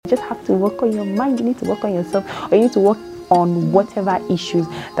to work on your mind, you need to work on yourself, or you need to work on whatever issues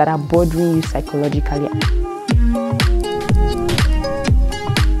that are bothering you psychologically.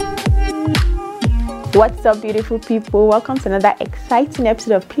 What's up, beautiful people? Welcome to another exciting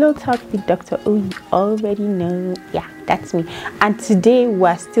episode of Pillow Talk with Dr. O. You already know. Yeah, that's me. And today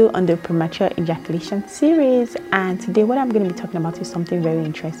we're still on the Premature Ejaculation series. And today what I'm going to be talking about is something very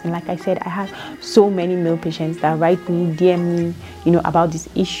interesting. Like I said, I have so many male patients that write me, DM me, about this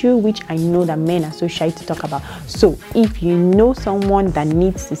issue, which I know that men are so shy to talk about. So if you know someone that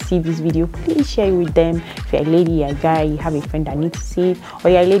needs to see this video, please share it with them. If you're a lady, you're a guy, you have a friend that needs to see it,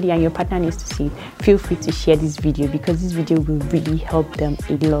 or you're a lady and your partner needs to see it, feel free to share this video because this video will really help them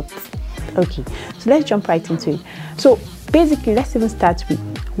a lot. Okay, so let's jump right into it. So basically, let's even start with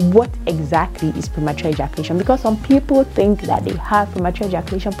what exactly is premature ejaculation, because some people think that they have premature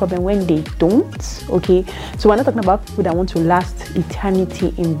ejaculation problem when they don't. Okay, so we're not talking about people that want to last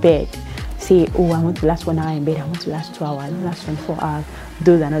eternity in bed. Say, oh, I want to last 1 hour in bed, I want to last 2 hours, I want to last 24 hours.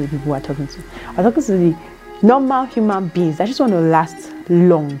 Those are not the people we're talking to. We're talking to the normal human beings that just want to last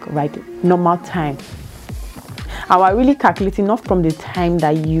long, right? Normal time. And we're really calculating not from the time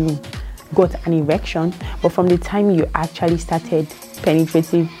that you got an erection, but from the time you actually started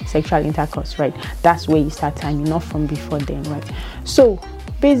penetrative sexual intercourse, right? That's where you start timing, not from before then, right? So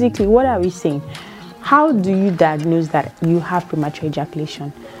basically, what are we saying? How do you diagnose that you have premature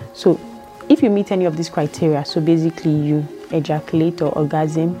ejaculation? So if you meet any of these criteria, so basically you ejaculate or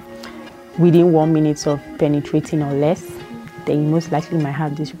orgasm within 1 minute of penetrating or less, then you most likely might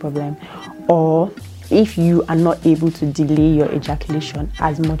have this problem. Or if you are not able to delay your ejaculation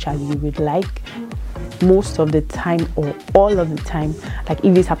as much as you would like, most of the time or all of the time, like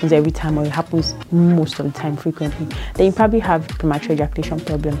if this happens every time or it happens most of the time frequently, then you probably have premature ejaculation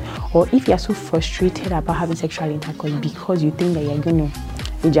problem. Or if you're so frustrated about having sexual intercourse because you think that you're going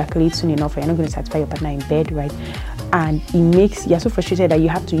to ejaculate soon enough or you're not going to satisfy your partner in bed, right? And you're so frustrated that you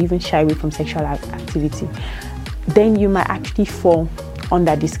have to even shy away from sexual activity, then you might actually fall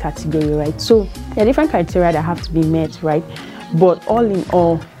under this category, right? So there are different criteria that have to be met, right? But all in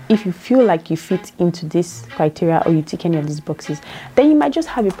all, if you feel like you fit into this criteria or you tick any of these boxes, then you might just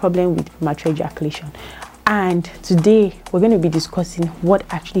have a problem with premature ejaculation. And today we're going to be discussing what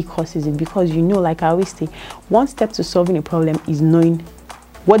actually causes it, because like I always say, one step to solving a problem is knowing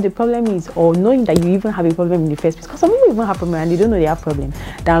what the problem is, or knowing that you even have a problem in the first place. Because some people even have a problem and they don't know they have a problem.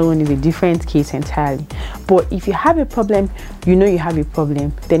 That one is a different case entirely. But if you have a problem, you have a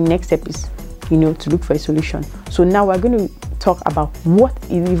problem, then next step is to look for a solution. So now we're going to talk about what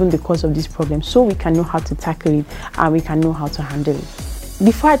is even the cause of this problem, so we can know how to tackle it and we can know how to handle it.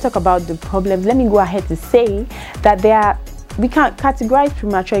 Before I talk about the problems, let me go ahead to say that we can categorize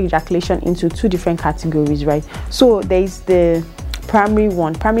premature ejaculation into two different categories, right? So there is the primary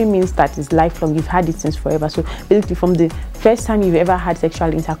one. Primary means that it's lifelong, you've had it since forever. So basically from the first time you've ever had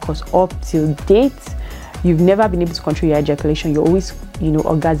sexual intercourse up till date, you've never been able to control your ejaculation. You're always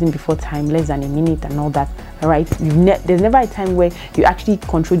orgasm before time, less than a minute and all that, right? There's never a time where you actually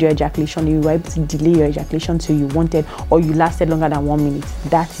controlled your ejaculation, you were able to delay your ejaculation till you wanted, or you lasted longer than 1 minute.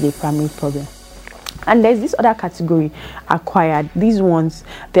 That's the primary problem. And there's this other category, acquired. These ones,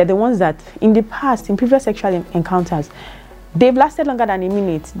 they're the ones that in the past, in previous sexual encounters, they've lasted longer than a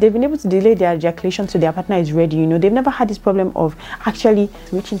minute. They've been able to delay their ejaculation till their partner is ready. They've never had this problem of actually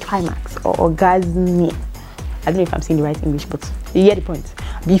reaching climax or orgasm. I don't know if I'm saying the right English, but you get the point.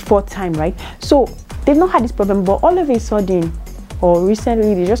 Before time, right? So they've not had this problem, but all of a sudden or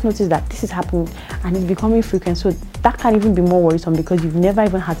recently they just noticed that this is happening and it's becoming frequent. So that can even be more worrisome because you've never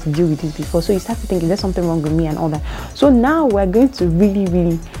even had to deal with this before. So you start to think, is there something wrong with me and all that? So now we're going to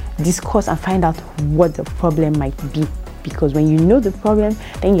really discuss and find out what the problem might be. Because when you know the problem,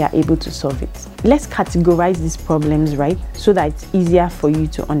 then you are able to solve it. Let's categorize these problems, right? So that it's easier for you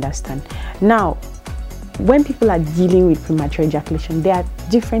to understand. Now, when people are dealing with premature ejaculation, there are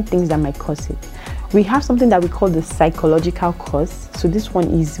different things that might cause it. We have something that we call the psychological cause. So this one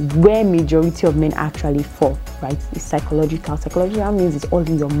is where majority of men actually fall, right? It's psychological. Psychological means it's all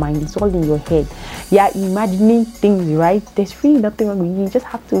in your mind, it's all in your head. You're imagining things, right? There's really nothing wrong with you. You just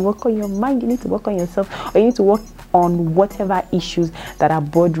have to work on your mind. You need to work on yourself, or you need to work on whatever issues that are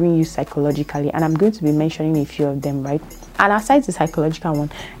bothering you psychologically. And I'm going to be mentioning a few of them, right? And aside the psychological one,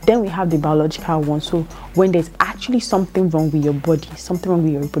 then we have the biological one. So when there's actually something wrong with your body, something wrong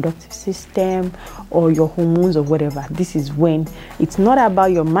with your reproductive system or your hormones or whatever, this is when it's not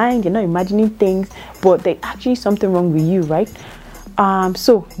about your mind, you're not imagining things, but there's actually something wrong with you, right?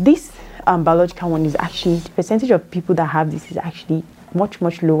 So this biological one is actually, the percentage of people that have this is actually much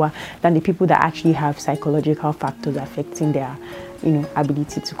lower than the people that actually have psychological factors affecting their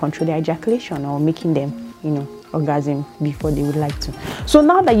ability to control their ejaculation or making them, orgasm before they would like to. So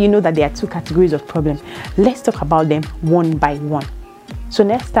now that you know that there are two categories of problem, let's talk about them one by one. So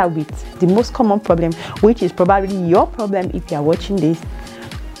let's start with the most common problem, which is probably your problem if you are watching this.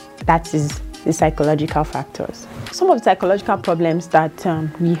 That is the psychological factors. Some of the psychological problems that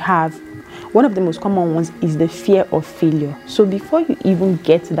we have, one of the most common ones is the fear of failure. So before you even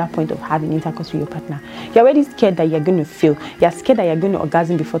get to that point of having intercourse with your partner, you're already scared that you're going to fail. You're scared that you're going to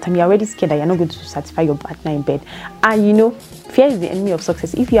orgasm before time. You're already scared that you're not going to satisfy your partner in bed. And fear is the enemy of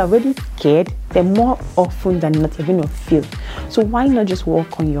success. If you're already scared, then more often than not, you're going to fail. So why not just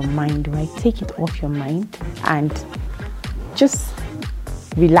work on your mind, right? Take it off your mind and just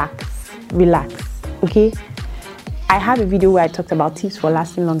relax, okay? I have a video where I talked about tips for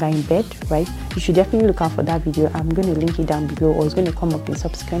lasting longer in bed, right? You should definitely look out for that video. I'm going to link it down below, or it's going to come up in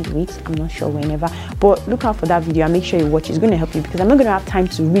subsequent weeks. I'm not sure whenever, but look out for that video and make sure you watch. It's going to help you because I'm not going to have time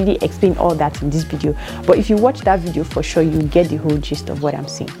to really explain all that in this video. But if you watch that video, for sure, you get the whole gist of what I'm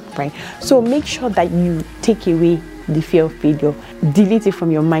saying, right? So make sure that you take away the fear of failure, delete it from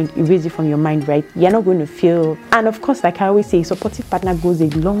your mind, erase it from your mind, right? You're not going to fail. And of course, like I always say, a supportive partner goes a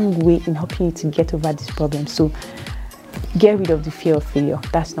long way in helping you to get over this problem. So get rid of the fear of failure.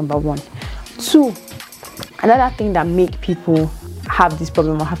 That's number one. Two, another thing that make people have this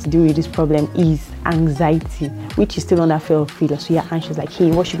problem or have to deal with this problem is anxiety, which is still under fear of failure. So you're anxious, like,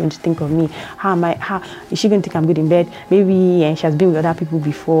 hey, what's she going to think of me? How is she going to think I'm good in bed? Maybe she has been with other people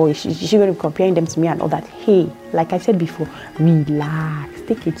before. Is she going to be comparing them to me and all that? Hey, like I said before, relax,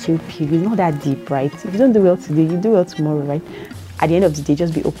 take a chill pill. It's not that deep, right? If you don't do well today, you do well tomorrow, right? At the end of the day,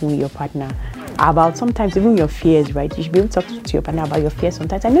 just be open with your partner about sometimes even your fears, right? You should be able to talk to your partner about your fears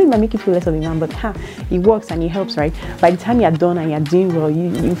sometimes. I know it might make you feel less of a man, but it works and it helps, right? By the time you're done and you're doing well,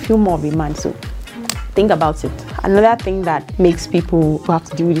 you feel more of a man. So think about it. Another thing that makes people who have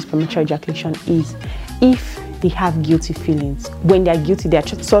to deal with this premature ejaculation is if they have guilty feelings. When they're guilty, they're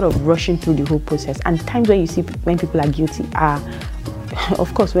just sort of rushing through the whole process. And times when you see when people are guilty are,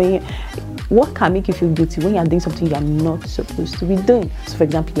 of course, what can make you feel guilty when you're doing something you're not supposed to be doing? So for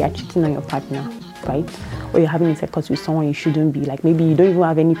example, you're cheating on your partner, right? Or you're having intercourse with someone you shouldn't be. Like maybe you don't even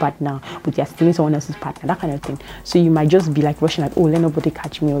have any partner, but you're stealing someone else's partner, that kind of thing. So you might just be like rushing, like, oh, let nobody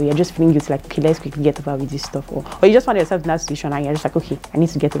catch me. Or you're just feeling guilty, like, okay, let's quickly get over with this stuff. Or you just find yourself in that situation and you're just like, okay, I need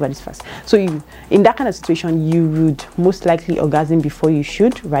to get over this fast. So in that kind of situation, you would most likely orgasm before you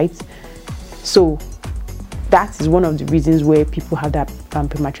should, right? So that is one of the reasons where people have that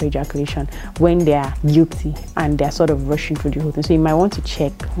premature ejaculation, when they are guilty and they're sort of rushing through the whole thing. So you might want to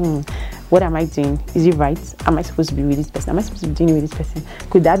check, what am I doing? Is it right? Am I supposed to be with this person? Am I supposed to be dealing with this person?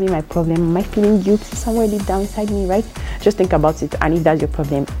 Could that be my problem? Am I feeling guilty somewhere deep down inside me, right? Just think about it. And if that's your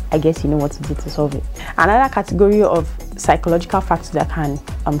problem, I guess you know what to do to solve it. Another category of psychological factors that can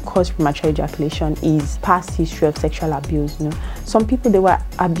cause premature ejaculation is past history of sexual abuse. Some people, they were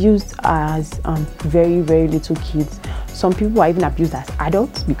abused as very, very little kids. Some people are even abused as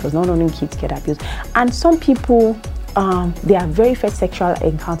adults, because not only kids get abused. And some people, their very first sexual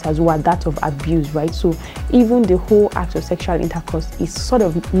encounters were that of abuse, right? So even the whole act of sexual intercourse is sort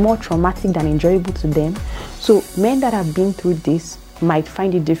of more traumatic than enjoyable to them. So men that have been through this might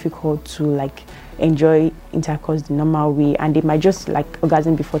find it difficult to enjoy intercourse the normal way, and they might just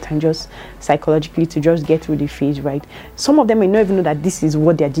orgasm before time, just psychologically, to just get through the phase, right? Some of them may not even know that this is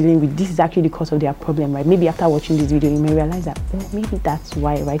what they're dealing with. This is actually the cause of their problem, right? Maybe after watching this video, you may realize that, oh, maybe that's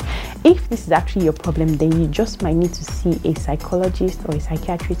why, right? If this is actually your problem, then you just might need to see a psychologist or a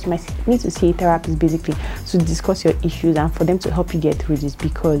psychiatrist. You might need to see a therapist, basically, to discuss your issues and for them to help you get through this,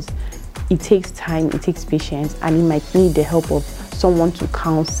 because it takes time, it takes patience, and you might need the help of someone to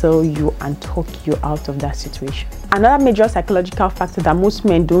counsel you and talk you out of that situation. Another major psychological factor that most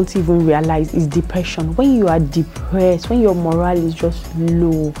men don't even realize is depression. When you are depressed, when your morale is just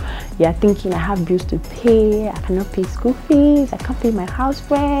low, you're thinking, I have bills to pay, I cannot pay school fees, I can't pay my house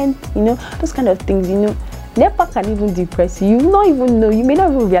rent, those kind of things, NEPA can even depress you. You not even know, you may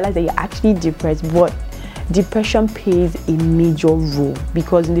not even realize that you're actually depressed, but depression plays a major role,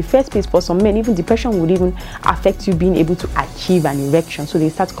 because in the first place, for some men, even depression would even affect you being able to achieve an erection. So they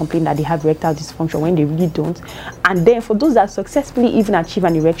start to complain that they have erectile dysfunction when they really don't. And then for those that successfully even achieve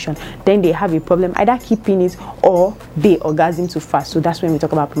an erection, then they have a problem either keeping it or they orgasm too fast. So that's when we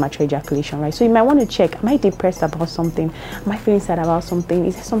talk about premature ejaculation, right? So you might want to check, am I depressed about something? Am I feeling sad about something?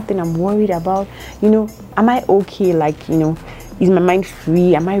 Is there something I'm worried about? Am I okay? Is my mind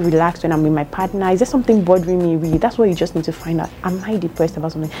free? Am I relaxed when I'm with my partner? Is there something bothering me? Really, that's what you just need to find out. Am I depressed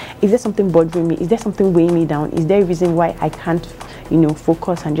about something? Is there something bothering me? Is there something weighing me down? Is there a reason why I can't,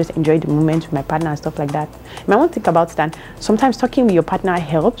 focus and just enjoy the moment with my partner and stuff like that? You might want to think about that. Sometimes talking with your partner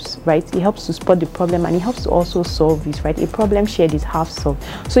helps, right? It helps to spot the problem, and it helps to also solve it, right? A problem shared is half solved.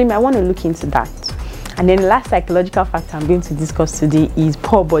 So you might want to look into that. And then the last psychological factor I'm going to discuss today is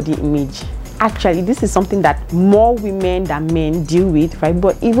poor body image. Actually, this is something that more women than men deal with, right?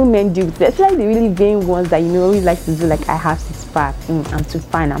 But even men deal with it. It's like the really vain ones that always like to do, like, I have six pack, I'm too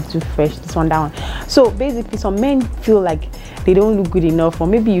fine, I'm too fresh, this one, that one. So basically, some men feel like they don't look good enough, or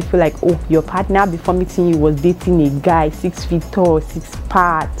maybe you feel like, oh, your partner before meeting you was dating a guy 6 feet tall, 6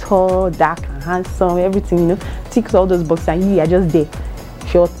 pack, tall, dark, and handsome, everything, ticks all those boxes, and you are just there,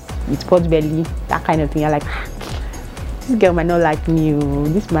 short, with pot belly, that kind of thing. You're like, this girl might not like me,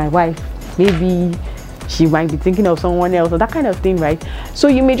 this is my wife. Maybe she might be thinking of someone else, or that kind of thing, right? So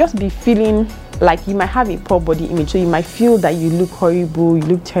you may just be feeling like you might have a poor body image. So you might feel that you look horrible, you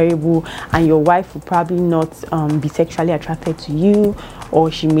look terrible, and your wife will probably not be sexually attracted to you,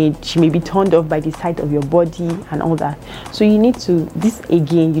 or she may be turned off by the sight of your body and all that. So you need to,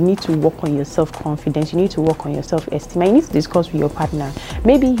 you need to work on your self-confidence, you need to work on your self-esteem, and you need to discuss with your partner.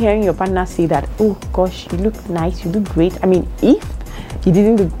 Maybe hearing your partner say that, oh gosh, you look nice, you look great. I mean, if you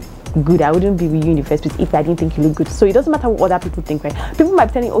didn't look good, I wouldn't be with you in the first place if I didn't think you look good. So it doesn't matter what other people think, right? People might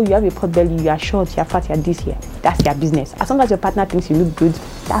be telling you, oh, you have a pot belly, you are short, you are fat, you are this here. That's their business. As long as your partner thinks you look good,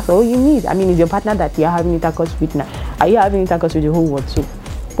 that's all you need. I mean, it's your partner that you are having intercourse with now. Are you having intercourse with the whole world? So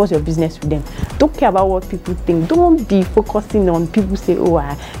what's your business with them? Don't care about what people think. Don't be focusing on people say, oh,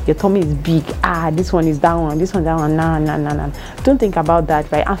 your tummy is big, this one is that one, this one, that one. Nah. Don't think about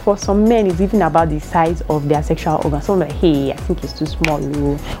that, right? And for some men, it's even about the size of their sexual organ. Some like, hey, I think it's too small,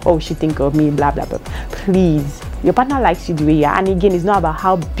 what would she think of me, blah blah blah. Please, your partner likes you the way you are. And again, it's not about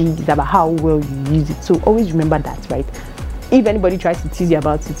how big, it's about how well you use it. So always remember that, right? If anybody tries to tease you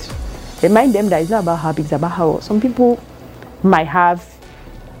about it, remind them that it's not about how big, it's about how well. Some people might have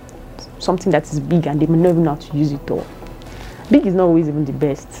something that is big and they may not even know how to use it all. Big is not always even the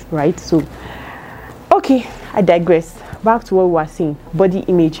best, right? So okay, I digress. Back to what we were saying. Body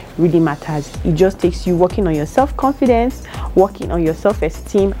image really matters. It just takes you working on your self-confidence, working on your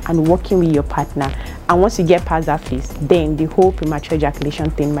self-esteem, and working with your partner. And once you get past that phase, then the whole premature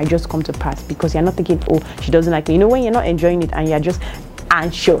ejaculation thing might just come to pass, because you're not thinking, oh, she doesn't like me. When you're not enjoying it and you're just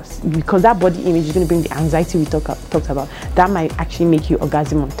anxious, because that body image is going to bring the anxiety we talked about, that might actually make you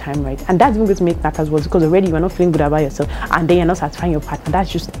orgasm on time, right? And that's even going to make matters worse, because already you are not feeling good about yourself, and then you're not satisfying your partner. That's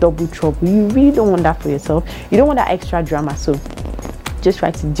just double trouble. You really don't want that for yourself. You don't want that extra drama, so just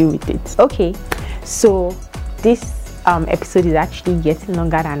try to deal with it. Okay, so this episode is actually getting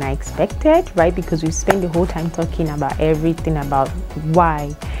longer than I expected, right? Because we spent the whole time talking about everything about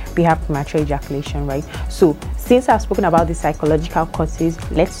why we have premature ejaculation, right? So since I've spoken about the psychological causes,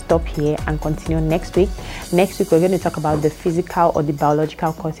 let's stop here and continue next week. Next week, we're going to talk about the physical or the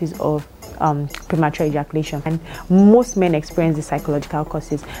biological causes of premature ejaculation, and most men experience the psychological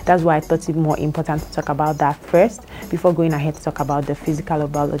causes. That's why I thought it more important to talk about that first before going ahead to talk about the physical or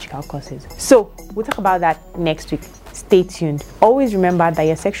biological causes. So we'll talk about that next week. Stay tuned. Always remember that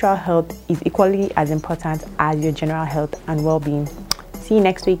your sexual health is equally as important as your general health and well-being. See you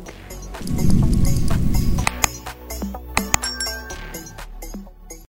next week.